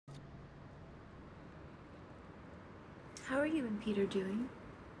How are you and Peter doing?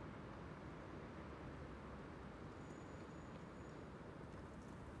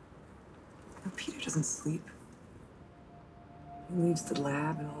 Well, Peter doesn't sleep. He leaves the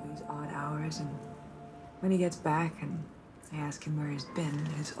lab at all these odd hours, and when he gets back and I ask him where he's been,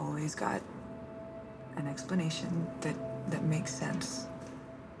 he's always got an explanation that makes sense.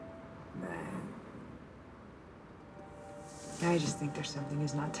 I just think there's something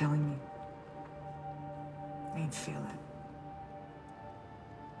he's not telling me. I can feel it.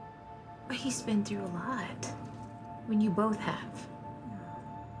 But he's been through a lot. When you both have.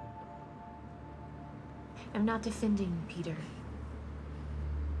 I'm not defending Peter.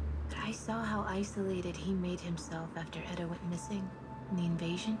 But I saw how isolated he made himself after Etta went missing in the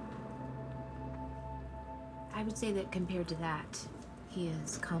invasion. I would say that compared to that, he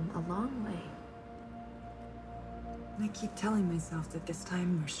has come a long way. And I keep telling myself that this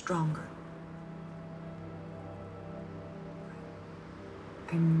time we're stronger.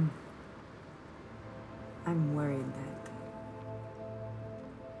 I'm worried that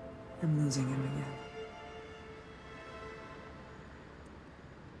I'm losing him again.